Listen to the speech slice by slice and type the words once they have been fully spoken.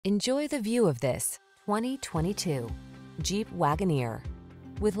Enjoy the view of this 2022 Jeep Wagoneer.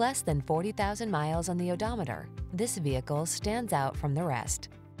 With less than 40,000 miles on the odometer, this vehicle stands out from the rest.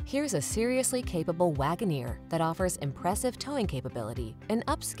 Here's a seriously capable Wagoneer that offers impressive towing capability, an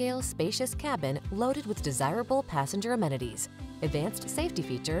upscale spacious cabin loaded with desirable passenger amenities, advanced safety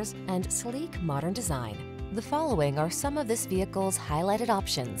features, and sleek modern design. The following are some of this vehicle's highlighted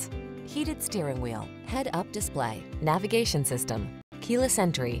options: heated steering wheel, head-up display, navigation system, keyless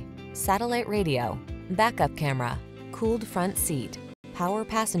entry, satellite radio, backup camera, cooled front seat, power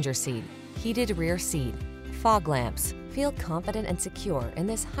passenger seat, heated rear seat, fog lamps. Feel confident and secure in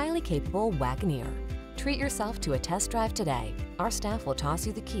this highly capable Wagoneer. Treat yourself to a test drive today. Our staff will toss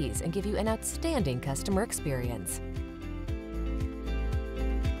you the keys and give you an outstanding customer experience.